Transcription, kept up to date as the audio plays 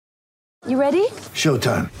You ready?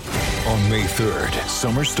 Showtime. On May 3rd,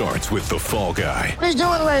 summer starts with The Fall Guy. Let's do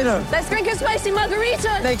it later. Let's drink a spicy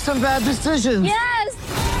margarita. Make some bad decisions. Yes!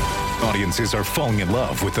 Audiences are falling in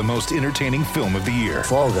love with the most entertaining film of the year.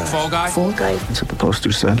 Fall Guy. Fall Guy? Fall guy. That's what the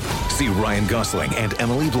poster said. See Ryan Gosling and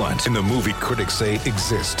Emily Blunt in the movie critics say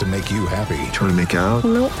exists to make you happy. Trying to make it out?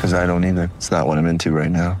 Nope. Because I don't either. It's not what I'm into right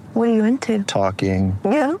now. What are you into? Talking.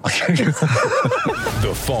 Yeah.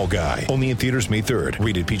 The Fall Guy. Only in theaters May 3rd.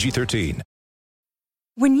 Rated PG-13.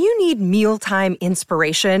 When you need mealtime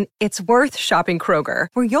inspiration, it's worth shopping Kroger,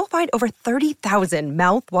 where you'll find over 30,000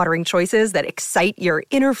 mouth-watering choices that excite your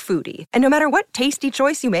inner foodie. And no matter what tasty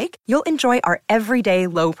choice you make, you'll enjoy our everyday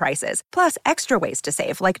low prices, plus extra ways to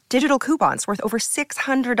save, like digital coupons worth over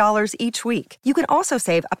 $600 each week. You can also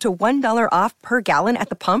save up to $1 off per gallon at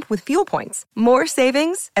the pump with fuel points. More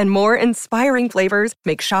savings and more inspiring flavors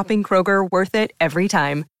make shopping Kroger worth it every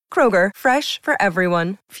time. Kroger, fresh for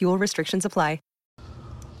everyone. Fuel restrictions apply.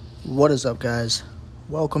 What is up, guys?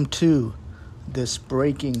 Welcome to this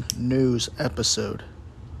breaking news episode.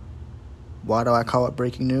 Why do I call it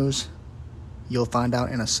breaking news? You'll find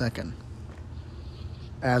out in a second.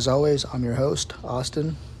 As always, I'm your host,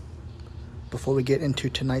 Austin. Before we get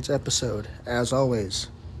into tonight's episode, as always,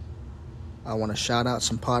 I want to shout out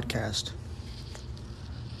some podcasts.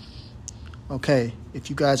 Okay,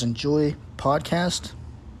 if you guys enjoy podcasts,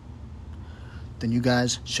 then you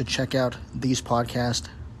guys should check out these podcasts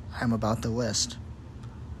I'm about to list.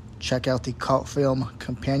 Check out the Cult Film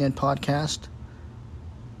Companion podcast,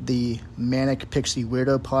 the Manic Pixie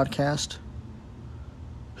Weirdo podcast,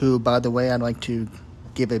 who, by the way, I'd like to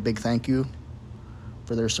give a big thank you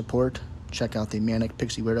for their support. Check out the Manic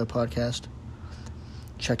Pixie Weirdo podcast.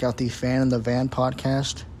 Check out the Fan in the Van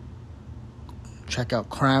podcast. Check out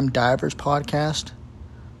Crime Divers podcast,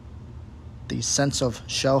 the Sense of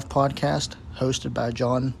Shelf podcast, hosted by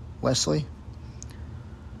John Wesley.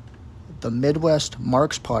 The Midwest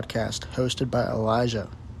Marks podcast, hosted by Elijah.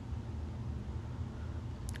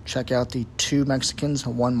 Check out the Two Mexicans,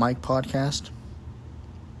 One Mic podcast.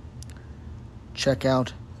 Check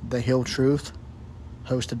out The Hill Truth,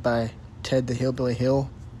 hosted by Ted the Hillbilly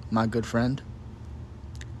Hill, my good friend.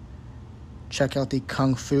 Check out the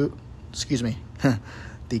Kung Fu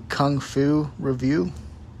Review.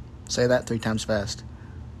 Say that 3 times fast.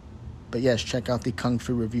 But yes, check out the Kung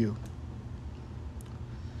Fu Review.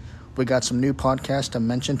 We got some new podcasts to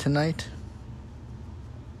mention tonight.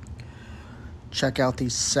 Check out the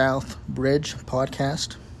South Bridge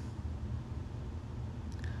podcast.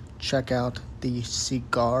 Check out the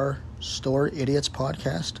Cigar Store Idiots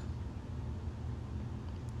podcast.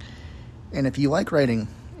 And if you like writing,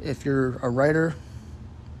 if you're a writer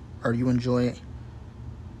or you enjoy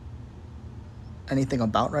anything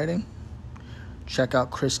about writing, check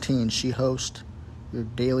out Christine. She hosts your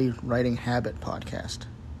Daily Writing Habit podcast.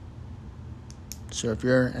 So if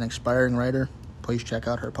you're an aspiring writer, please check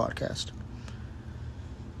out her podcast.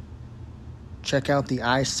 Check out the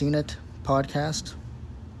I Seen It podcast.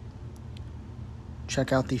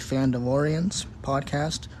 Check out the Fandalorians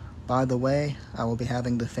podcast. By the way, I will be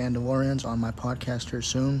having the Fandalorians on my podcast here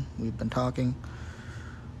soon. We've been talking.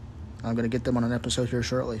 I'm going to get them on an episode here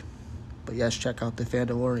shortly. But yes, check out the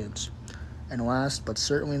Fandalorians. And last but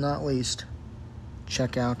certainly not least,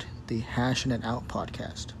 check out the Hashing It Out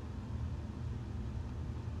podcast.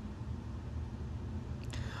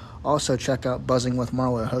 Also, check out Buzzing with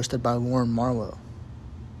Marlowe, hosted by Warren Marlowe.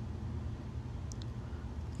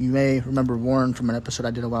 You may remember Warren from an episode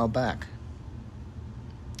I did a while back.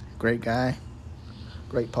 Great guy,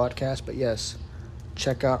 great podcast, but yes,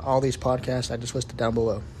 check out all these podcasts I just listed down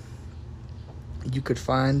below. You could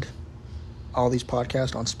find all these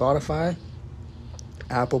podcasts on Spotify,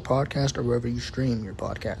 Apple Podcast, or wherever you stream your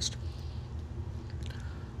podcast.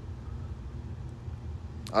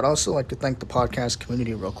 I'd also like to thank the podcast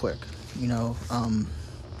community real quick.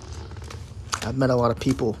 I've met a lot of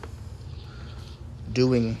people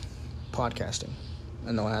doing podcasting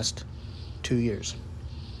in the last 2 years.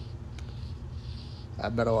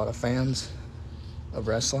 I've met a lot of fans of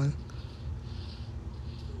wrestling.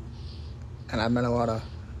 And I've met a lot of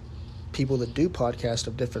people that do podcasts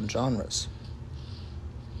of different genres.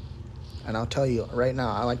 And I'll tell you right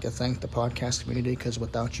now, I like to thank the podcast community because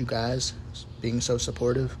without you guys being so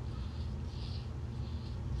supportive,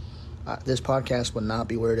 this podcast would not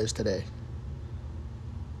be where it is today.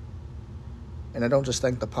 And I don't just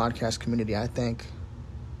thank the podcast community, I thank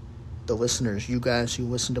the listeners, you guys who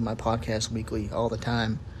listen to my podcast weekly all the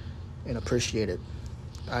time and appreciate it.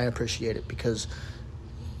 I appreciate it because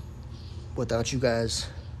without you guys,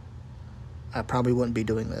 I probably wouldn't be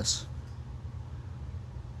doing this.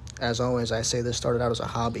 As always, I say this started out as a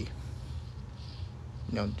hobby.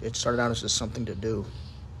 it started out as just something to do.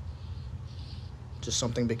 Just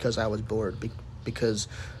something because I was bored, because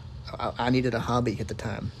I needed a hobby at the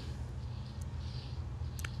time.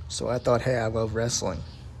 So I thought, hey, I love wrestling.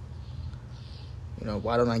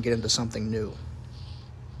 Why don't I get into something new?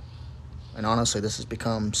 And honestly, this has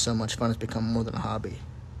become so much fun. It's become more than a hobby.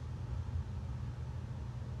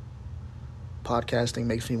 Podcasting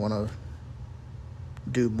makes me want to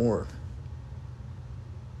do more.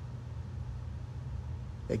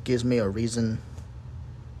 It gives me a reason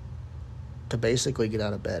to basically get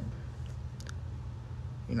out of bed.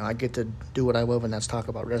 I get to do what I love, and that's talk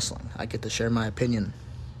about wrestling. I get to share my opinion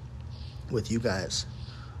with you guys.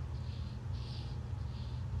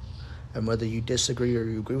 And whether you disagree or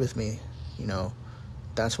you agree with me,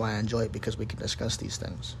 that's why I enjoy it, because we can discuss these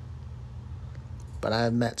things. But I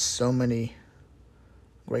have met so many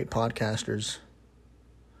great podcasters.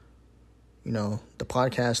 The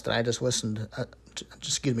podcast that I just listened,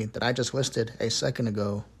 that I just listed a second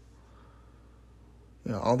ago.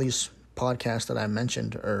 All these podcasts that I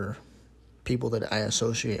mentioned are people that I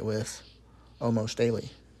associate with almost daily.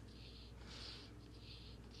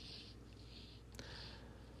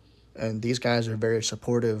 And these guys are very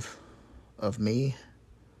supportive of me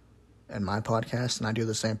and my podcast, and I do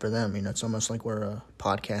the same for them. It's almost like we're a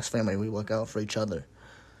podcast family. We look out for each other.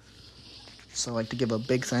 So I'd like to give a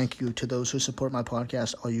big thank you to those who support my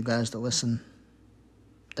podcast, all you guys that listen.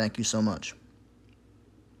 Thank you so much.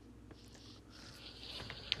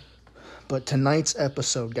 But tonight's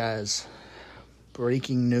episode, guys,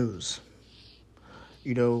 breaking news.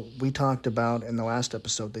 We talked about in the last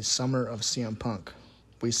episode the summer of CM Punk.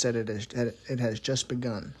 We said it has just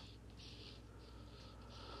begun.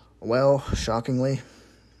 Well, shockingly,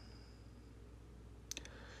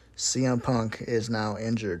 CM Punk is now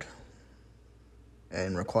injured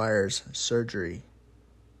and requires surgery,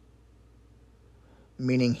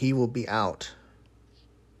 meaning he will be out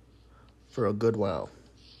for a good while.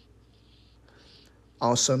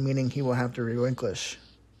 Also meaning he will have to relinquish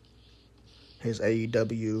his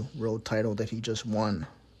AEW World title that he just won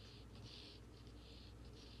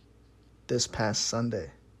this past Sunday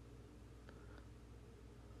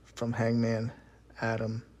from Hangman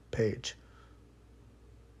Adam Page.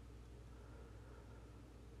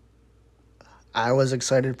 I was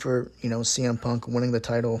excited for, CM Punk winning the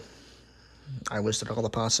title. I listed all the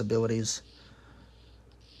possibilities.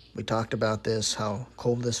 We talked about this, how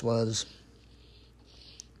cold this was.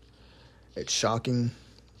 It's shocking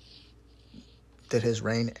that his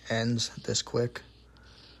reign ends this quick.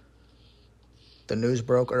 The news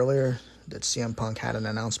broke earlier that CM Punk had an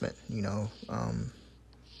announcement,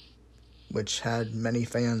 which had many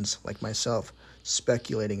fans like myself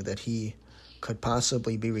speculating that he could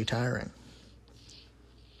possibly be retiring.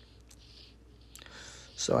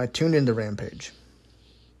 So I tuned into Rampage,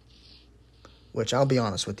 which I'll be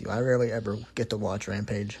honest with you, I rarely ever get to watch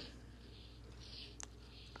Rampage.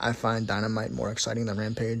 I find Dynamite more exciting than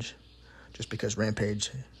Rampage, just because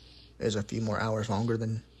Rampage is a few more hours longer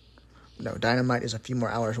than... Dynamite is a few more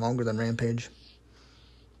hours longer than Rampage.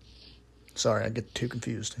 Sorry, I get too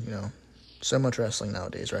confused, So much wrestling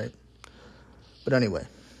nowadays, right? But anyway,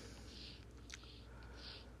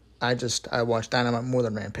 I watched Dynamite more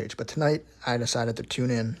than Rampage. But tonight, I decided to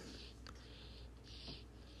tune in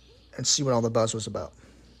and see what all the buzz was about.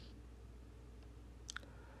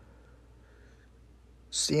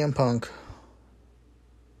 CM Punk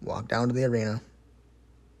walked down to the arena,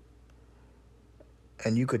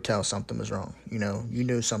 and you could tell something was wrong. You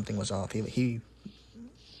knew something was off. He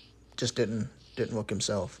just didn't look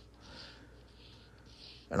himself.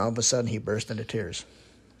 And all of a sudden, he burst into tears.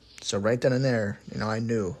 So right then and there, I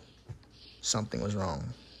knew something was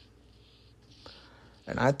wrong.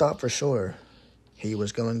 And I thought for sure he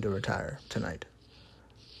was going to retire tonight.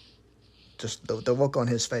 Just the look on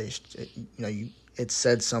his face, it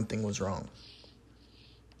said something was wrong.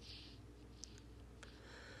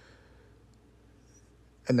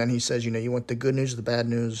 And then he says, you want the good news or the bad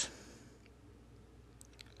news?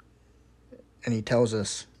 And he tells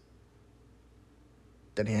us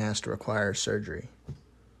that he has to require surgery.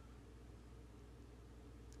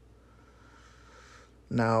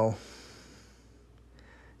 Now,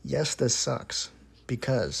 yes, this sucks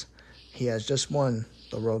because he has just won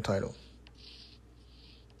the world title.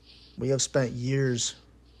 We have spent years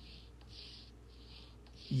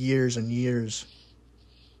and years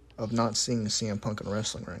of not seeing CM Punk in a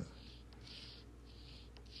wrestling ring.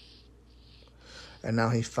 And now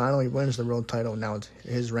he finally wins the world title. Now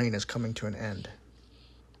his reign is coming to an end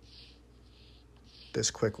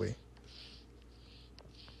this quickly.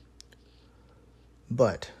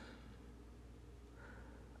 But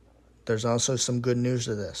there's also some good news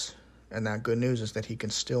to this. And that good news is that he can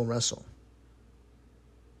still wrestle.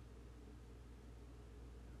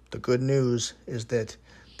 The good news is that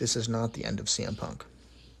this is not the end of CM Punk.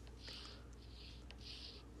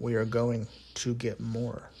 We are going to get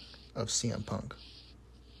more of CM Punk.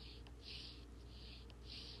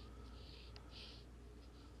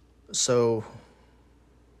 So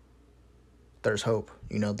there's hope.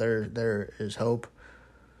 There is hope.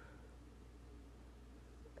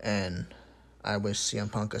 And I wish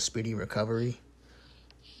CM Punk a speedy recovery.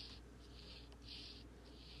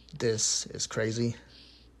 This is crazy.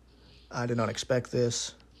 I did not expect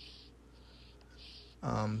this.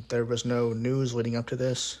 There was no news leading up to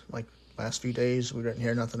this. Like, last few days, we didn't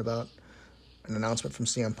hear nothing about an announcement from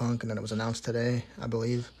CM Punk, and then it was announced today, I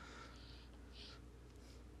believe.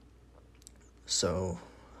 So,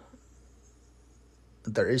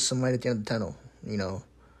 there is some light at the end of the tunnel.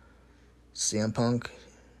 CM Punk,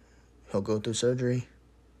 he'll go through surgery,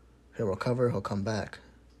 he'll recover, he'll come back.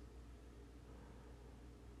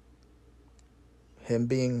 Him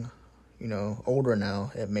being, older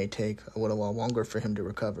now, it may take a little while longer for him to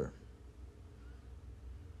recover.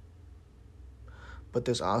 But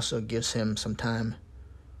this also gives him some time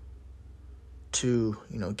to,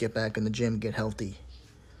 get back in the gym, get healthy,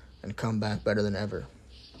 and come back better than ever.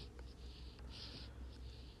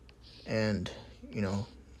 And,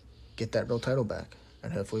 get that real title back.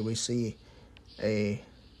 And hopefully we see a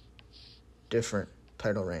different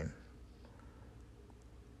title reign.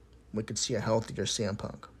 We could see a healthier CM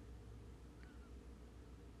Punk.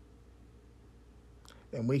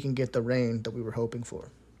 And we can get the reign that we were hoping for.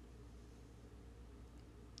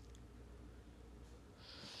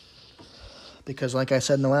 Because like I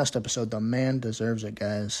said in the last episode, the man deserves it,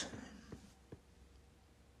 guys.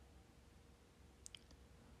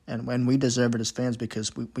 And when we deserve it as fans,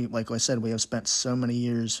 because we like I said, we have spent so many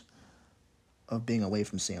years of being away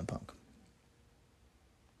from CM Punk.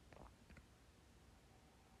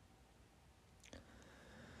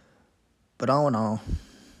 But all in all,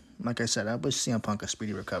 like I said, I wish CM Punk a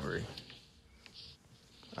speedy recovery.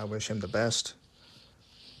 I wish him the best.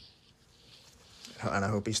 And I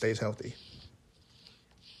hope he stays healthy.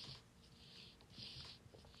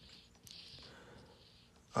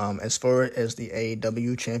 As far as the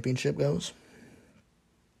AEW Championship goes,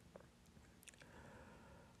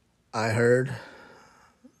 I heard,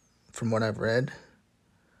 from what I've read,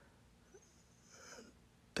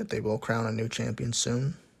 that they will crown a new champion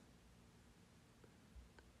soon.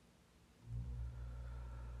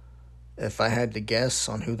 If I had to guess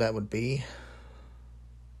on who that would be,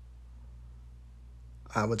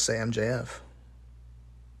 I would say MJF.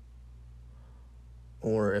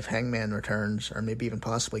 Or if Hangman returns, or maybe even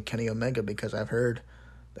possibly Kenny Omega, because I've heard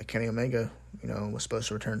that Kenny Omega, was supposed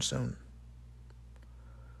to return soon.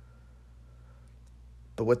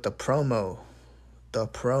 But with the promo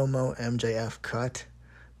MJF cut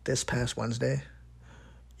this past Wednesday,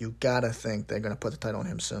 you gotta think they're gonna put the title on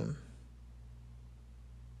him soon.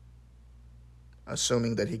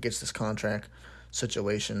 Assuming that he gets this contract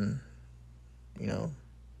situation,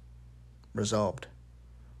 resolved.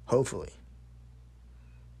 Hopefully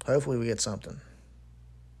we get something.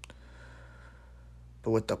 But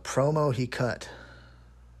with the promo he cut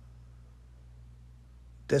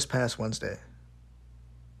this past Wednesday,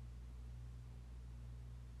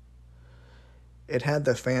 it had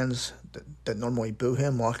the fans that normally boo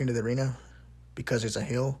him walking to the arena because he's a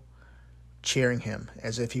heel, cheering him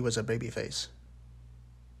as if he was a babyface.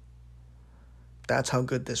 That's how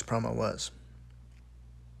good this promo was.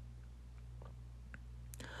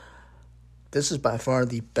 This is by far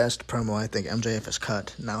the best promo I think MJF has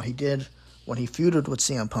cut. Now, when he feuded with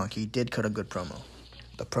CM Punk, he did cut a good promo.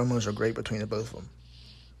 The promos are great between the both of them.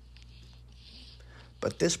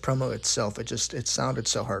 But this promo itself, it sounded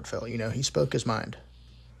so heartfelt. He spoke his mind.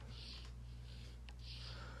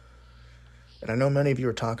 And I know many of you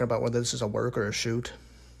are talking about whether this is a work or a shoot.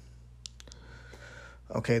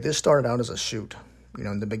 Okay, this started out as a shoot,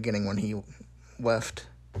 in the beginning when he left,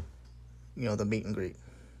 the meet and greet.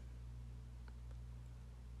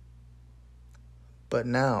 But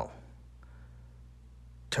now,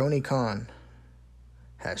 Tony Khan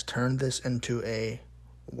has turned this into a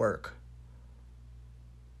work.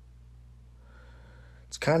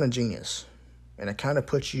 It's kind of genius. And it kind of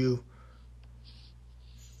puts you,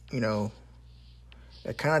 it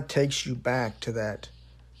kind of takes you back to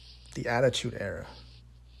the Attitude Era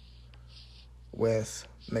with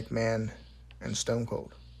McMahon and Stone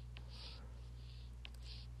Cold.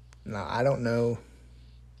 Now, I don't know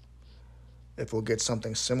if we'll get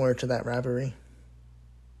something similar to that rivalry,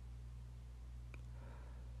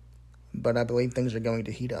 but I believe things are going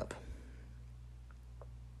to heat up.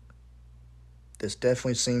 This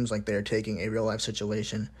definitely seems like they're taking a real-life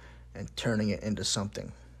situation and turning it into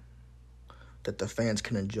something that the fans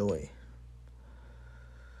can enjoy.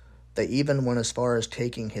 They even went as far as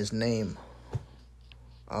taking his name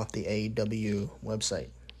off the AEW website.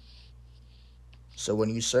 So when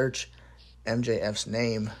you search MJF's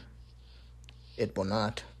name, it will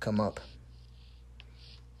not come up.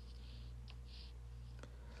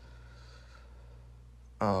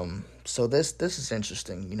 So this is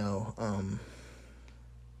interesting, you know.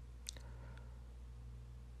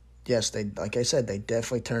 Yes, like I said, they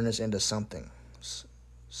definitely turn this into something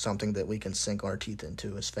that we can sink our teeth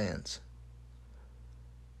into as fans.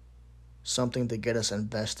 Something to get us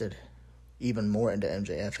invested even more into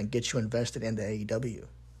MJF and get you invested into AEW.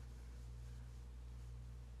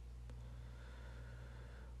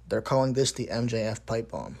 They're calling this the MJF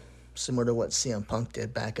pipe bomb, similar to what CM Punk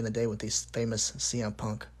did back in the day with the famous CM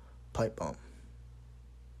Punk pipe bomb.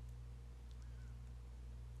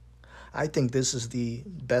 I think this is the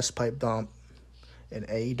best pipe bomb in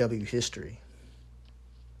AEW history.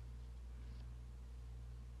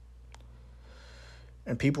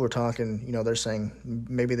 And people are talking, you know, they're saying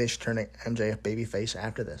maybe they should turn MJF babyface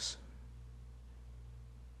after this.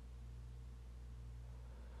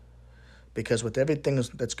 Because with everything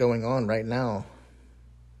that's going on right now,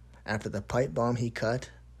 after the pipe bomb he cut,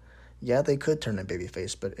 yeah, they could turn him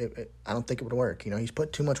babyface, but I don't think it would work. You know, he's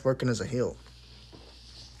put too much work in as a heel.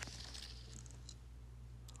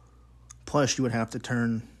 Plus, you would have to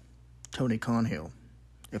turn Tony Khan heel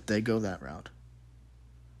if they go that route.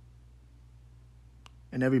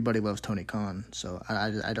 And everybody loves Tony Khan, so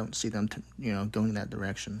I don't see them, going that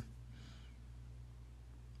direction.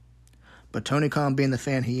 But Tony Khan, being the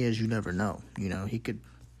fan he is, you never know. You know, he could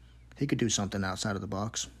do something outside of the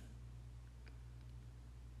box.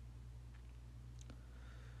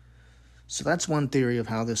 So that's one theory of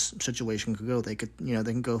how this situation could go. They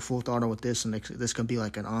can go full throttle with this, and this could be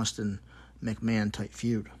like an Austin McMahon type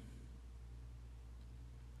feud.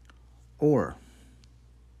 Or,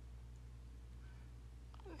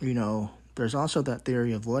 there's also that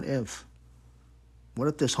theory of what if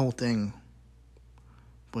this whole thing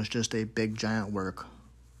was just a big giant work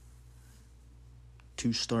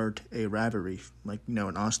to start a rivalry, like,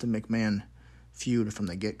 an Austin McMahon feud from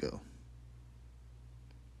the get-go.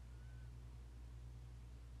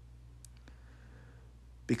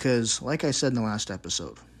 Because, like I said in the last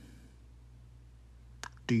episode,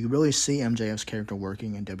 do you really see MJF's character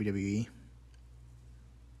working in WWE?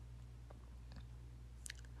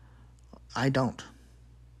 I don't.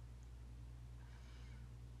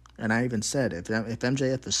 And I even said, if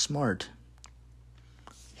MJF is smart,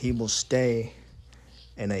 he will stay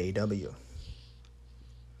in AEW.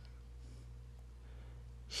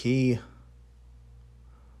 He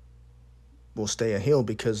will stay a heel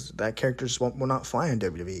because that character just will not fly in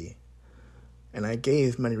WWE. And I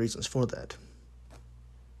gave many reasons for that.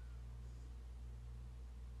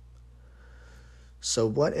 So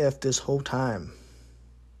what if this whole time,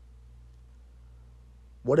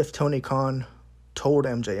 what if Tony Khan told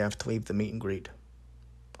MJF to leave the meet and greet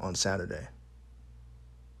on Saturday?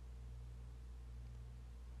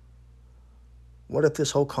 What if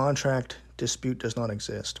this whole contract dispute does not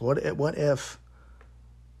exist? What if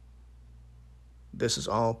this is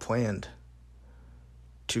all planned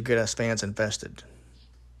to get us fans invested?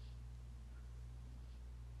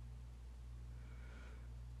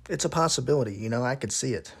 It's a possibility, I could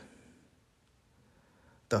see it.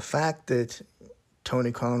 The fact that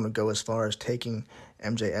Tony Khan would go as far as taking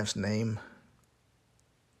MJF's name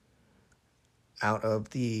out of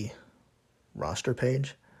the roster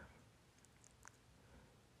page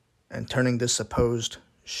and turning this supposed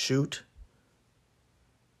shoot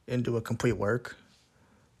into a complete work,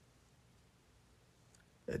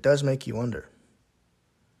 it does make you wonder.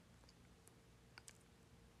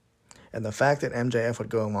 And the fact that MJF would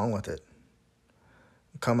go along with it,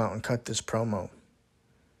 come out and cut this promo,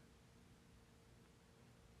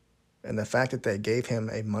 and the fact that they gave him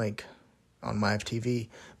a mic on Live TV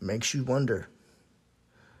makes you wonder,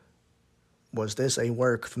 was this a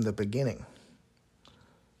work from the beginning?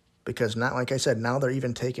 Because not, like I said, now they're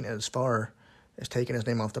even taking it as far as taking his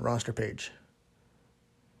name off the roster page.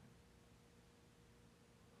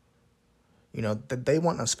 They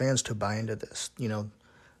want us fans to buy into this.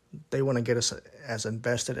 They want to get us as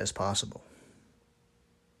invested as possible.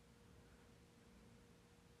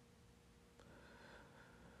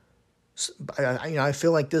 I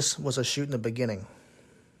feel like this was a shoot in the beginning.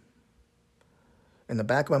 In the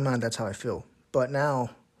back of my mind, that's how I feel. But now,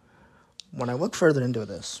 when I look further into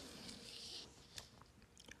this,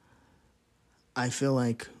 I feel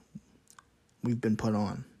like we've been put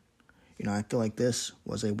on. I feel like this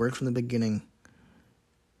was a work from the beginning,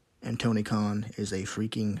 and Tony Khan is a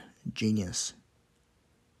freaking genius.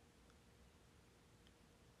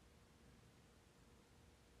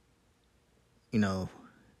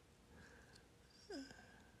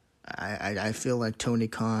 I feel like Tony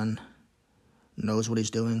Khan knows what he's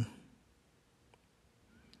doing.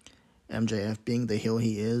 MJF being the heel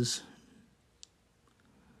he is,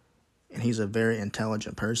 and he's a very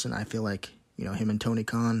intelligent person. I feel like, him and Tony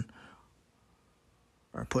Khan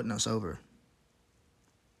are putting us over.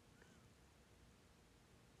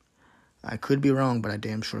 I could be wrong, but I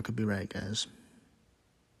damn sure could be right, guys.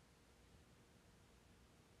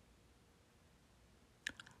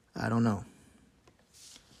 I don't know.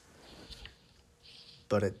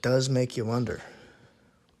 But it does make you wonder.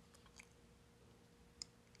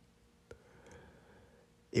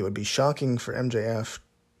 It would be shocking for MJF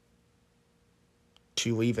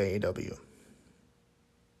to leave AEW.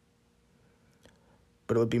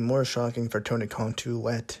 But it would be more shocking for Tony Khan to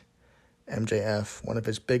let MJF, one of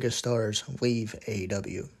his biggest stars, leave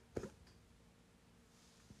AEW.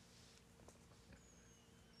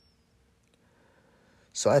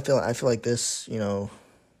 So I feel like this,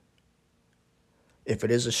 if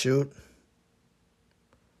it is a shoot,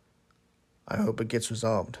 I hope it gets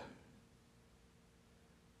resolved.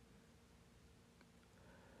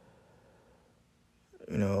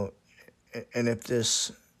 And if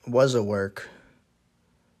this was a work,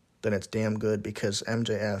 then it's damn good, because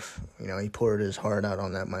MJF, he poured his heart out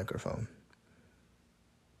on that microphone.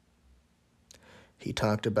 He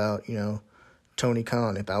talked about, Tony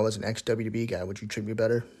Khan, if I was an ex-WWE guy, would you treat me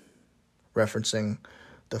better? Referencing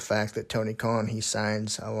the fact that Tony Khan, he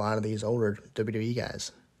signs a lot of these older WWE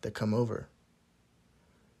guys that come over.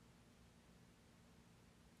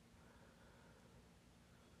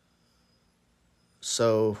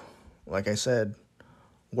 So, like I said,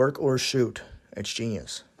 work or shoot, it's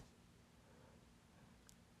genius.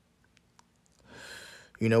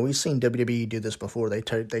 We've seen WWE do this before. They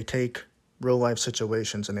take real-life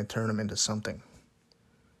situations and they turn them into something.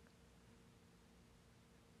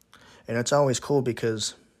 And it's always cool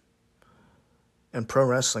because in pro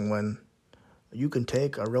wrestling, when you can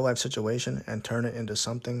take a real-life situation and turn it into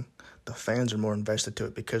something, the fans are more invested to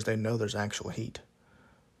it because they know there's actual heat.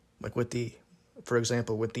 Like for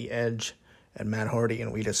example, with the Edge and Matt Hardy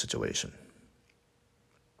and Lita situation.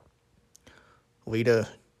 Lita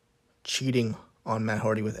cheating on Matt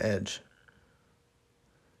Hardy with Edge.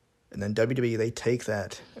 And then WWE, they take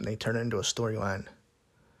that and they turn it into a storyline.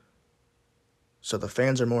 So the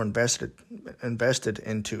fans are more invested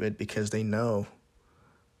into it because they know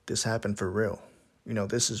this happened for real.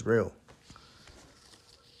 This is real.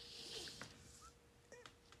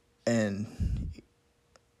 And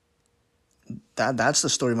that's the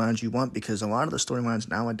storylines you want, because a lot of the storylines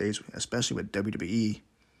nowadays, especially with WWE,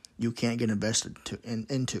 you can't get invested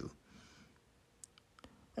into.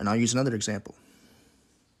 And I'll use another example.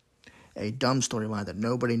 A dumb storyline that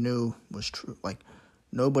nobody knew was true, like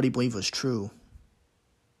nobody believed was true,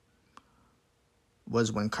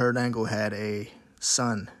 was when Kurt Angle had a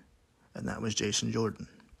son, and that was Jason Jordan.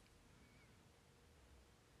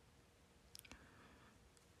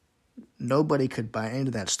 Nobody could buy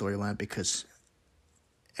into that storyline because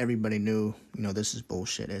everybody knew, this is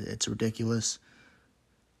bullshit. It's ridiculous.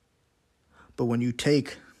 But when you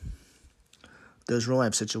take those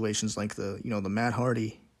real-life situations like the Matt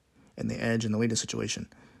Hardy and the Edge and the Lita situation,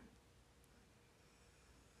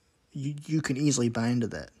 you can easily buy into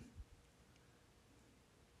that.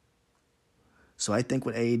 So I think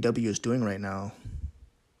what AEW is doing right now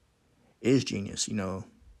is genius.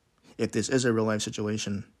 If this is a real-life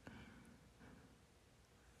situation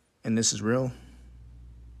and this is real,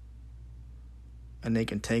 and they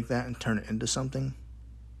can take that and turn it into something,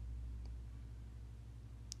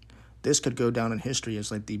 this could go down in history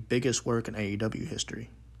as like the biggest work in AEW history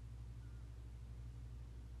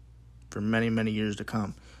for many, many years to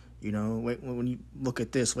come. When you look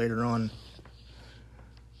at this later on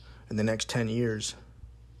in the next 10 years,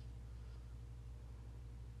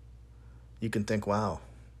 you can think, wow,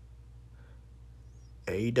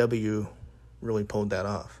 AEW really pulled that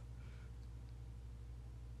off.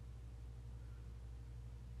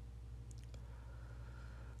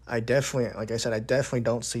 I definitely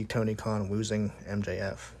don't see Tony Khan losing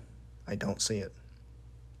MJF. I don't see it.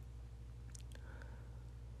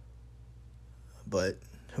 But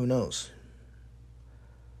who knows?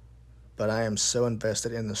 But I am so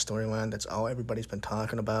invested in the storyline. That's all everybody's been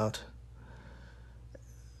talking about.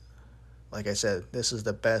 Like I said, this is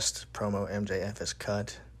the best promo MJF has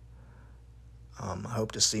cut. I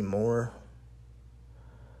hope to see more.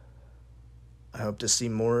 I hope to see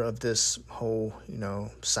more of this whole,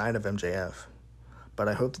 side of MJF. But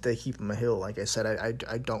I hope that they keep him a heel. Like I said,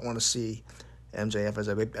 I don't want to see MJF as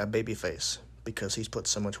a baby face because he's put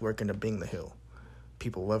so much work into being the heel.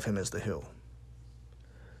 People love him as the heel.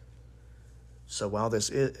 So while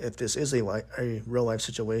if this is a real-life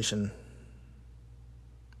situation,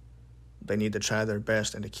 they need to try their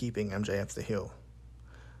best into keeping MJF the heel.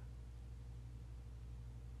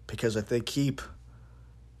 Because if they keep,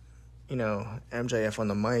 MJF on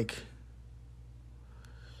the mic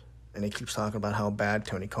and he keeps talking about how bad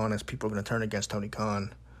Tony Khan is, people are going to turn against Tony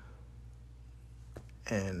Khan.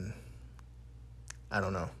 And I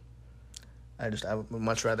don't know. I would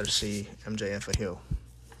much rather see MJF a heel.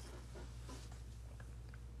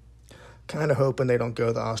 Kind of hoping they don't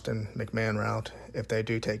go the Austin McMahon route if they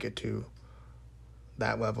do take it to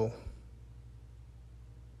that level.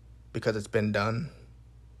 Because it's been done.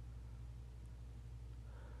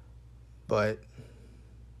 But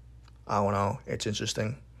all in all, it's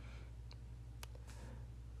interesting.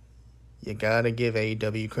 You gotta give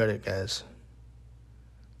AEW credit, guys.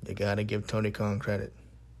 You gotta give Tony Khan credit.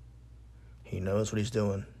 He knows what he's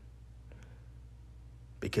doing.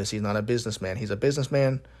 Because he's not a businessman. He's a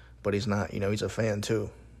businessman, but he's not, he's a fan too.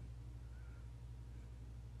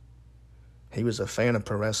 He was a fan of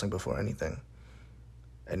pro wrestling before anything.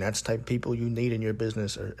 And that's the type of people you need in your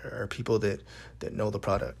business are people that know the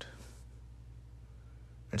product.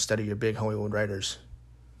 Instead of your big Hollywood writers.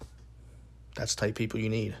 That's the type of people you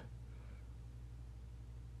need.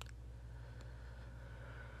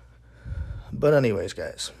 But anyways,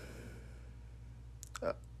 guys.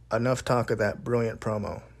 Enough talk of that brilliant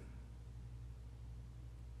promo.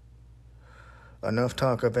 Enough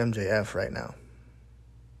talk of MJF right now.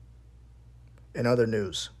 In other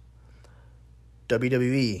news,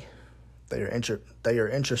 WWE, they are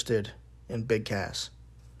interested in Big Cass.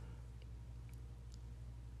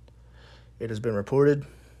 It has been reported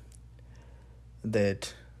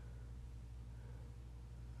that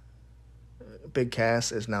Big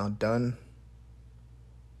Cass is now done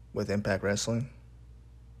with Impact Wrestling.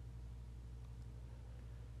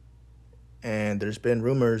 And there's been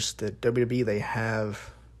rumors that WWE, they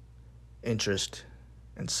have interest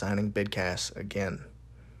in signing Big Cass again.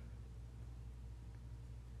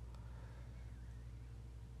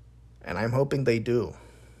 And I'm hoping they do.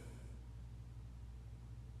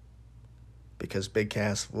 Because Big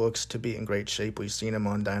Cass looks to be in great shape. We've seen him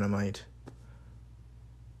on Dynamite.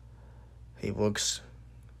 He looks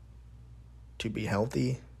to be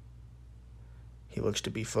healthy. He looks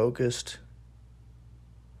to be focused.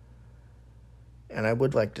 And I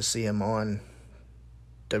would like to see him on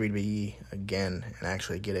WWE again and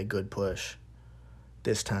actually get a good push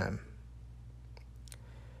this time.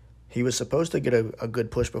 He was supposed to get a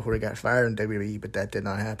good push before he got fired in WWE, but that did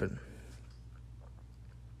not happen.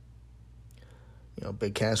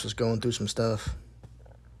 Big Cass was going through some stuff.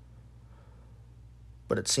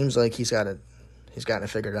 But it seems like he's gotten it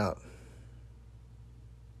figured out.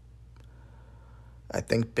 I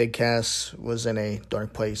think Big Cass was in a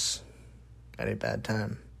dark place at a bad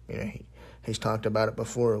time. He's talked about it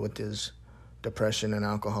before with his depression and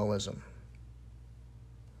alcoholism.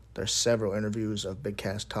 There's several interviews of Big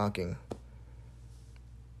Cass talking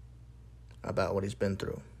about what he's been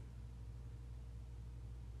through.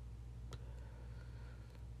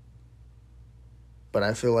 But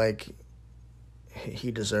I feel like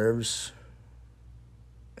he deserves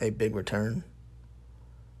a big return.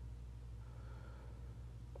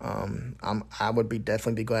 I would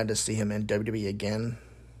definitely be glad to see him in WWE again.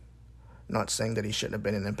 Not saying that he shouldn't have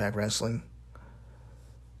been in Impact Wrestling,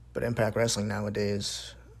 but Impact Wrestling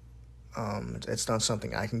nowadays, it's not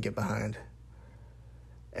something I can get behind.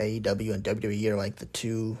 AEW and WWE are like the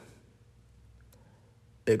two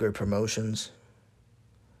bigger promotions.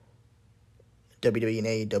 WWE and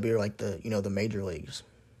AEW are like the major leagues.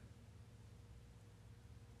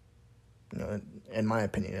 In my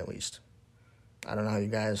opinion, at least. I don't know how you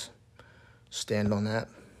guys stand on that,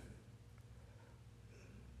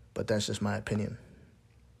 but that's just my opinion.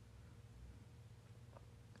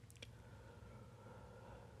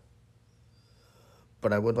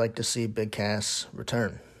 But I would like to see Big Cass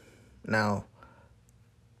return. Now,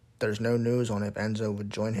 there's no news on if Enzo would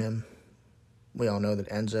join him. We all know that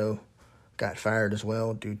Enzo got fired as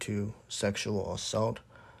well due to sexual assault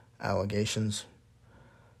allegations.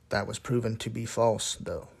 That was proven to be false,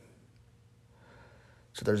 though.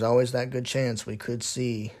 So there's always that good chance we could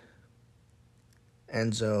see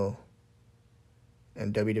Enzo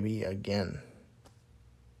in WWE again.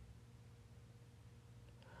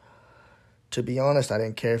 To be honest, I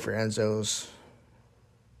didn't care for Enzo's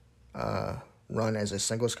run as a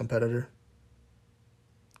singles competitor.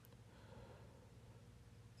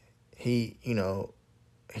 he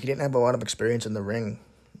didn't have a lot of experience in the ring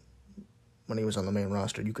when he was on the main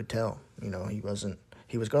roster. You could tell,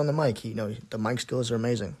 he was good on the mic. The mic skills are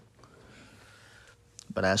amazing.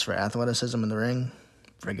 But as for athleticism in the ring,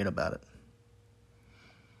 forget about it.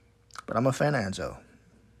 But I'm a fan of Enzo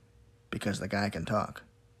because the guy can talk.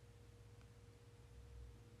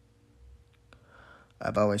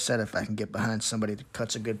 I've always said if I can get behind somebody that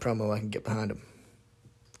cuts a good promo, I can get behind him.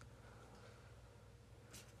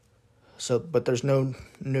 But there's no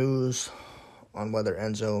news on whether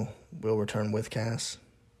Enzo will return with Cass.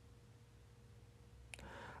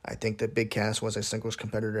 I think that Big Cass was a singles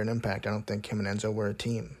competitor in Impact. I don't think him and Enzo were a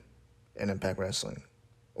team in Impact Wrestling.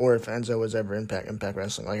 Or if Enzo was ever Impact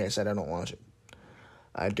Wrestling. Like I said, I don't watch it.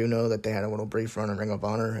 I do know that they had a little brief run in Ring of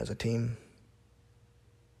Honor as a team,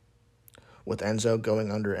 with Enzo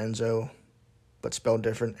going under Enzo, but spelled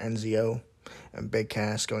different, NZO, and Big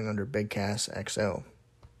Cass going under Big Cass XL.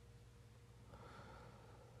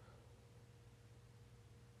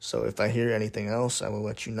 So if I hear anything else, I will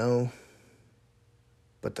let you know.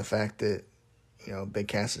 But the fact that, Big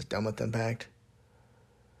Cass is done with Impact,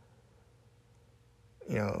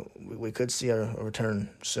 we could see a return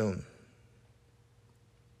soon.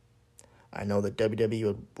 I know that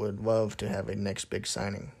WWE would love to have a next big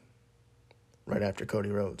signing right after Cody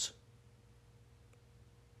Rhodes.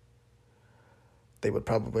 They would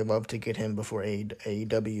probably love to get him before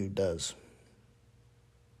AEW does.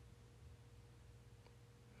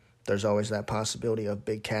 There's always that possibility of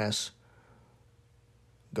Big Cass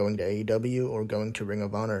going to AEW or going to Ring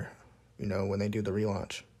of Honor, when they do the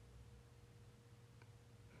relaunch.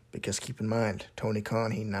 Because keep in mind, Tony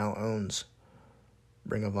Khan, he now owns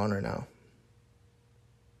Ring of Honor now.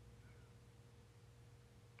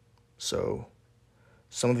 So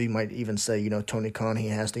some of you might even say, Tony Khan, he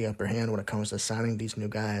has the upper hand when it comes to signing these new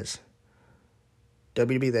guys.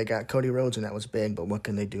 WWE, they got Cody Rhodes, and that was big, but what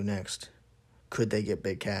can they do next? Could they get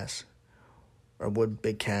Big Cass? Or would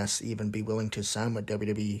Big Cass even be willing to sign with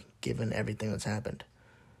WWE given everything that's happened?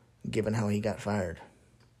 Given how he got fired?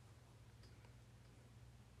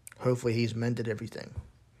 Hopefully he's mended everything.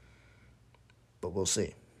 But we'll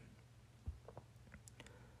see.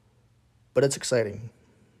 But it's exciting.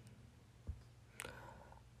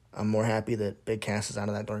 I'm more happy that Big Cass is out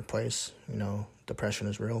of that dark place. Depression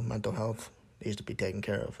is real. Mental health needs to be taken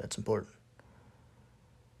care of. That's important.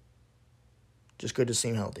 Just good to see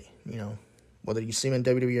him healthy, Whether you see him in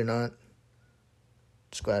WWE or not,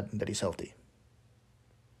 just glad that he's healthy.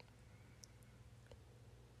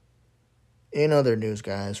 In other news,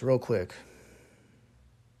 guys, real quick,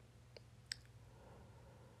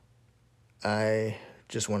 I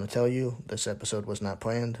just want to tell you this episode was not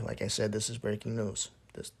planned. Like I said, this is breaking news.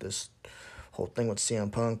 This whole thing with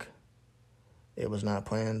CM Punk, it was not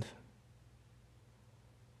planned.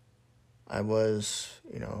 I was,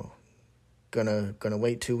 gonna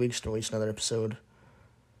wait 2 weeks to release another episode.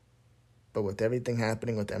 But with everything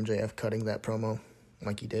happening with MJF cutting that promo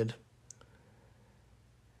like he did,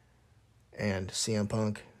 and CM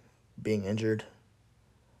Punk being injured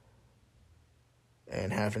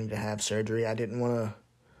and having to have surgery, I didn't want to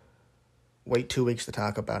wait 2 weeks to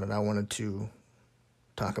talk about it. I wanted to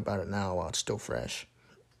talk about it now while it's still fresh.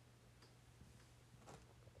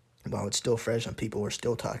 While it's still fresh and people were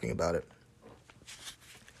still talking about it.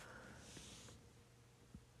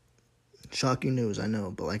 Shocking news, I know,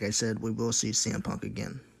 but like I said, we will see CM Punk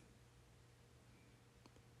again.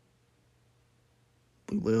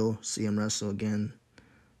 We will see him wrestle again.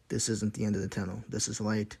 This isn't the end of the tunnel. This is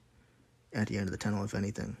light at the end of the tunnel, if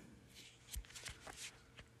anything.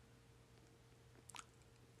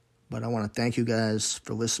 But I want to thank you guys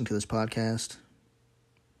for listening to this podcast.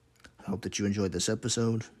 I hope that you enjoyed this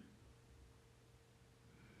episode.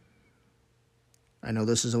 I know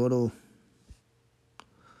this is a little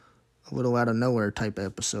out of nowhere type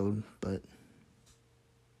episode, but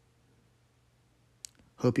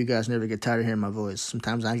hope you guys never get tired of hearing my voice.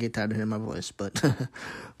 Sometimes I get tired of hearing my voice, but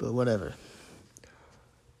but whatever.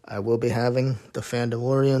 I will be having the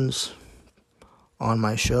Fandalorians on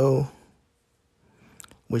my show.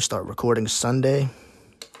 We start recording Sunday,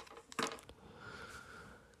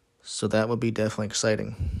 so that would be definitely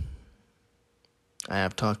exciting. I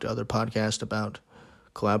have talked to other podcasts about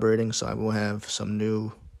collaborating, so I will have some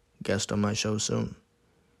new guests on my show soon.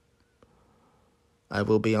 I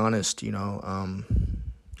will be honest, a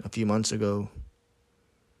few months ago,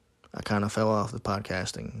 I kind of fell off with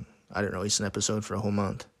podcasting. I didn't release an episode for a whole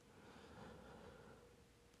month.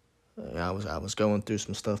 I was going through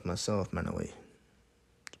some stuff myself mentally.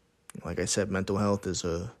 Like I said, mental health is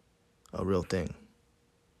a real thing.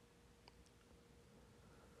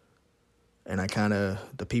 And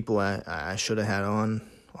the people I should have had on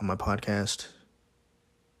my podcast,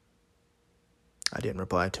 I didn't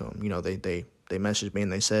reply to them. They messaged me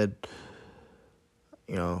and they said,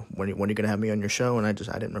 when are you going to have me on your show? And I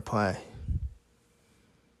didn't reply.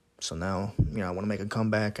 So now, I want to make a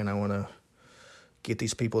comeback, and I want to get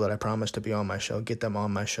these people that I promised to be on my show, get them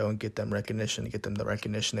on my show, and get them recognition, get them the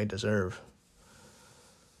recognition they deserve.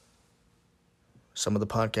 Some of the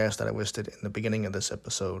podcasts that I listed in the beginning of this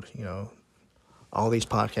episode, all these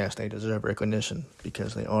podcasts, they deserve recognition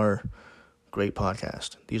because they are great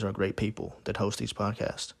podcasts. These are great people that host these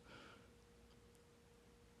podcasts.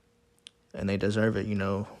 And they deserve it.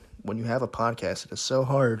 When you have a podcast, it is so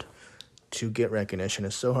hard to get recognition.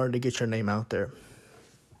 It's so hard to get your name out there.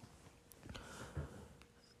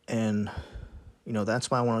 And,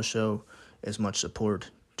 that's why I want to show as much support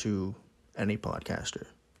to any podcaster.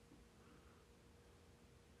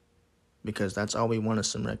 Because that's all we want is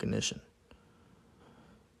some recognition.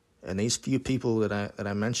 And these few people that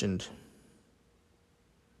I mentioned,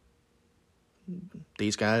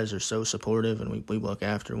 these guys are so supportive, and we look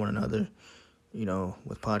after one another.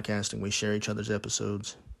 With podcasting, we share each other's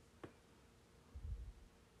episodes.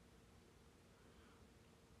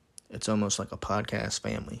 It's almost like a podcast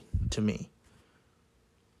family to me.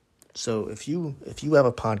 So if you have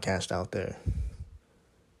a podcast out there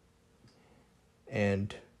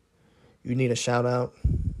and you need a shout out,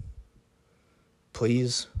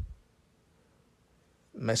 please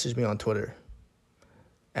message me on Twitter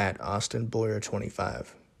at AustinBoyer25.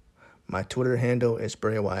 My Twitter handle is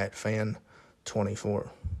Bray Wyatt Fan 24.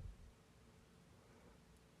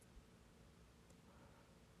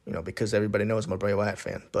 Because everybody knows I'm a Bray Wyatt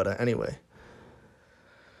fan. But anyway,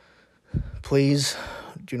 please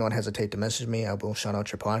do not hesitate to message me. I will shout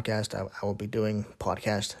out your podcast. I will be doing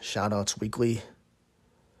podcast shout outs weekly.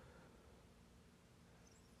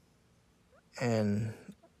 And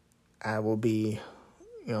I will be,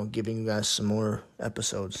 giving you guys some more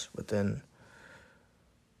episodes within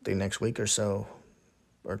the next week or so,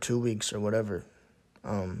 or 2 weeks or whatever.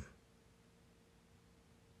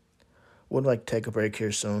 Would like to take a break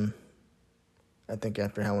here soon. I think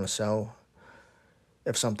after Hell in a Cell,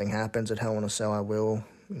 if something happens at Hell in a Cell, I will,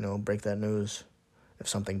 break that news. If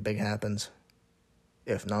something big happens.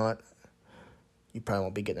 If not, you probably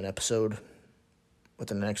won't be getting an episode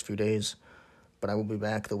within the next few days. But I will be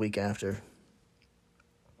back the week after.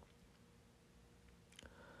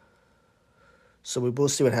 So we will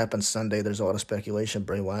see what happens Sunday. There's a lot of speculation.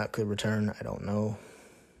 Bray Wyatt could return. I don't know.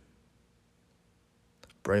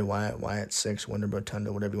 Bray Wyatt, Wyatt 6, Wyndham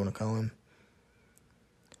Rotunda, whatever you want to call him.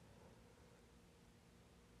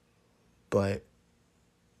 But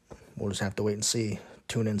we'll just have to wait and see.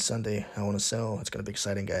 Tune in Sunday. Hell in a Cell. It's going to be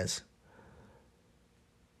exciting, guys.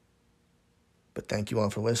 But thank you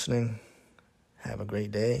all for listening. Have a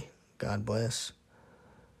great day. God bless.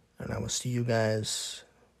 And I will see you guys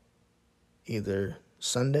either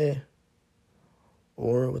Sunday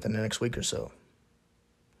or within the next week or so.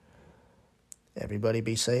 Everybody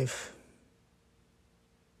be safe.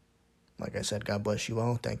 Like I said, God bless you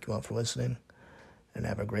all. Thank you all for listening. And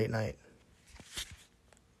have a great night.